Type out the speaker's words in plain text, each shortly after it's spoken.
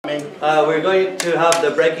Amém. We're going to have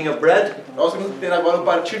the breaking of bread. Nós vamos ter agora o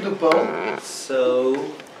partir do pão. So,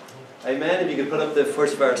 amen. If you could put up the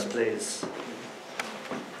first verse, please.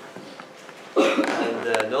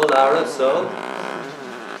 And no Lara, so.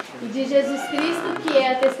 E de Jesus Cristo, que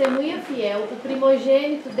é a testemunha fiel, o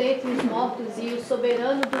primogênito dentre os mortos e o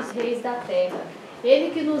soberano dos reis da terra.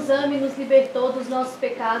 Ele que nos ama e nos libertou dos nossos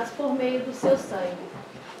pecados por meio do seu sangue.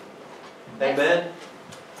 Amen.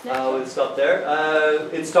 We'll stop there.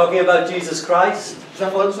 It's talking about Jesus Christ. Está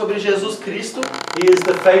falando sobre Jesus Cristo. He is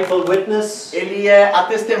the faithful witness. Ele é a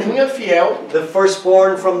testemunha fiel. The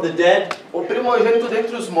firstborn from the dead. O primogênito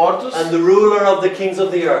dentre os mortos. And the ruler of the kings of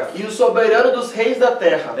the earth. E o soberano dos reis da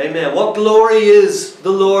terra. Amen. What glory is the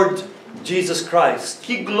Lord Jesus Christ?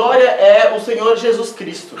 Que glória é o Senhor Jesus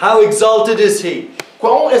Cristo. How exalted is He?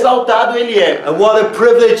 Quão exaltado Ele é. And what a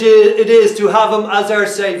privilege it is to have Him as our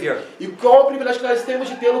Savior. E qual o privilégio que nós temos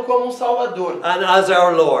de tê-lo como um Salvador. And as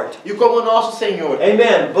our Lord. E como nosso Senhor.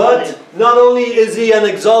 Amen. But Amém. not only is He an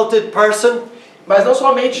exalted person, mas não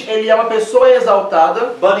somente Ele é uma pessoa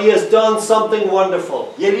exaltada, but He has done something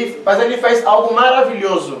wonderful. Mas Ele faz algo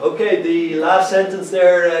maravilhoso. Okay, the last sentence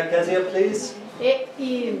there, Kezia, please.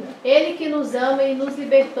 E Ele que nos ama e nos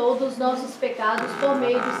libertou dos nossos pecados por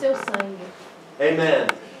meio do seu sangue. Amen.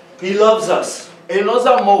 He loves us. Ele nos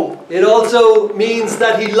amou. It also means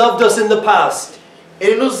that He loved us in the past.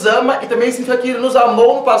 Ele nos ama e também significa que Ele nos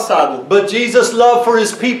amou no passado. But Jesus' love for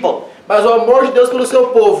His people, mas o amor de Deus pelo seu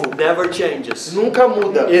povo, never changes. Nunca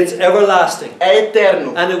muda. It's everlasting. É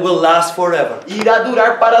eterno. And it will last forever. E irá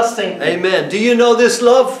durar para sempre. Amen. Do you know this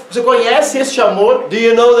love? Você conhece este amor? Do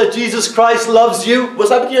you know that Jesus Christ loves you? Você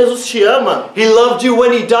sabe que Jesus te ama? He loved you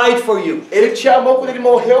when He died for you. Ele te amou quando Ele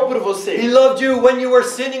morreu por você. He loved you when you were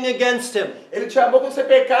sinning against Him. Ele te amou quando você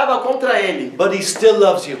pecava contra Ele. But He still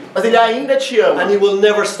loves you. Mas Ele ainda te ama. And He will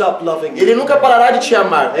never stop loving you. Ele nunca parará de te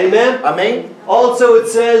amar. Amen. Amém. Also it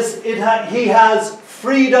says He has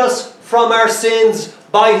freed us from our sins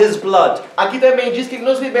by His blood. Aqui também diz que Ele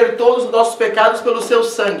nos libertou dos nossos pecados pelo seu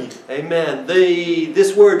sangue. Amen.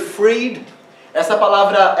 This word freed, essa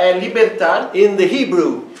palavra é libertar. In the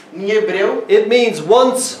Hebrew, em hebreu, it means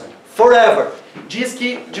once, forever. Diz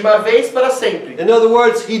que de uma vez para sempre. In other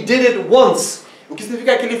words, He did it once. O que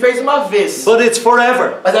significa que Ele fez uma vez. But it's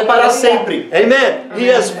forever. Mas é para sempre. Amen. He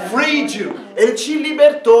has freed you. Ele te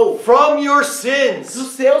libertou from your sins,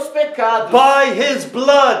 dos seus pecados, by His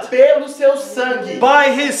blood, pelo seu sangue, by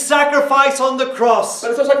His sacrifice on the cross.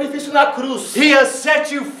 Pelo seu sacrifício na cruz. He has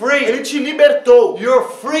set you free. Ele te libertou. You're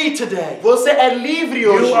free today. Você é livre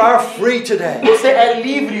hoje. You are free today. Você é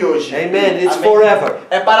livre hoje. Amen. It's Amém. Forever.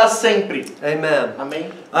 É para sempre. Amen.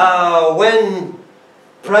 Amém. When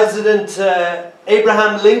President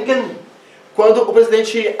Abraham Lincoln, quando o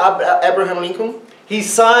presidente Abraham Lincoln, he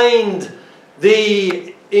signed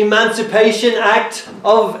the Emancipation Act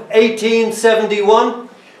of 1871.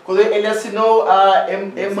 Quando ele assinou a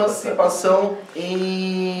emancipação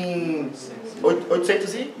em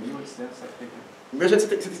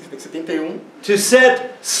 1871, to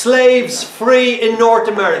set slaves free in North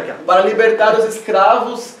America. Para libertar os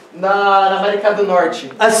escravos na América do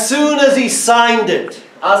Norte. As soon as he signed it,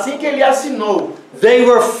 assim que ele assinou, they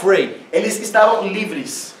were free. Eles estavam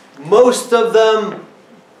livres. Most of them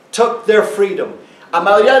took their freedom. A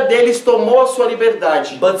maioria deles tomou a sua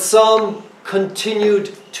liberdade. But some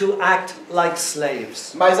continued to act like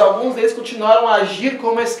slaves. Mas alguns deles continuaram a agir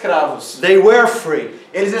como escravos. They were free.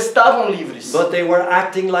 Eles estavam livres. But they were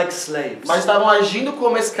acting like slaves. Mas estavam agindo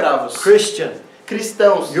como escravos. Christian,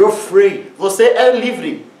 cristãos, you're free. Você é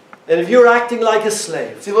livre. And if you're acting like a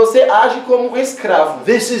slave, se você age como um escravo,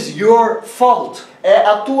 this is your fault. É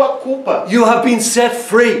a tua culpa. You have been set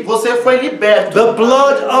free. Você foi liberto. The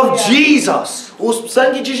blood of Jesus, o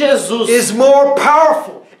sangue de Jesus, is more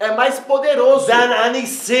powerful. É mais poderoso than any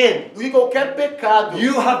sin. Do que qualquer pecado.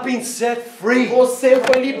 You have been set free. Você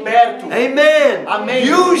foi liberto. Amen. Amém.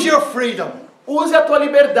 Use your freedom. Use a tua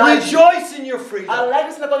liberdade. Rejoice in your freedom.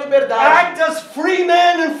 Alegre-se na tua liberdade. Act as free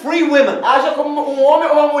men and free women. Haja como um homem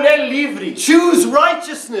ou uma mulher livre. Choose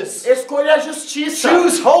righteousness. Escolha a justiça.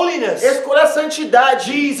 Choose holiness. Escolha a santidade.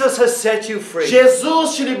 Jesus has set you free.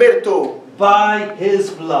 Jesus te libertou. By His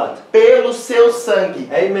blood. Pelo seu sangue.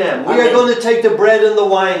 Amen. We are going to take the bread and the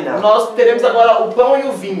wine now. Nós teremos agora o pão e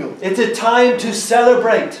o vinho. It's a time to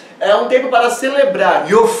celebrate. É um tempo para celebrar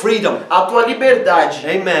your freedom. A tua liberdade.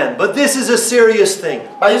 Amen. But this is a serious thing.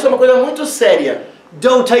 Mas isso é uma coisa muito séria.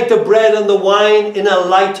 Don't take the bread and the wine in a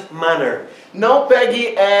light manner. Não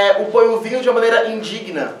pegue o pão e o vinho de uma maneira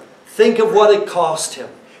indigna. Think of what it cost Him.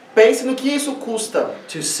 Pense no que isso custa.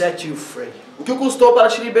 To set you free. O que custou para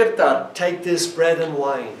te libertar. Take this bread and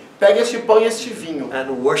wine. Pega este pão e este vinho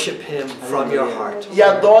and worship Him from your heart. e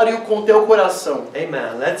adore-o com teu coração.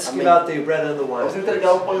 Amen. Let's Amém. give out the bread and the wine. Vamos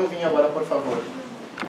entregar o pão e o vinho agora, por favor.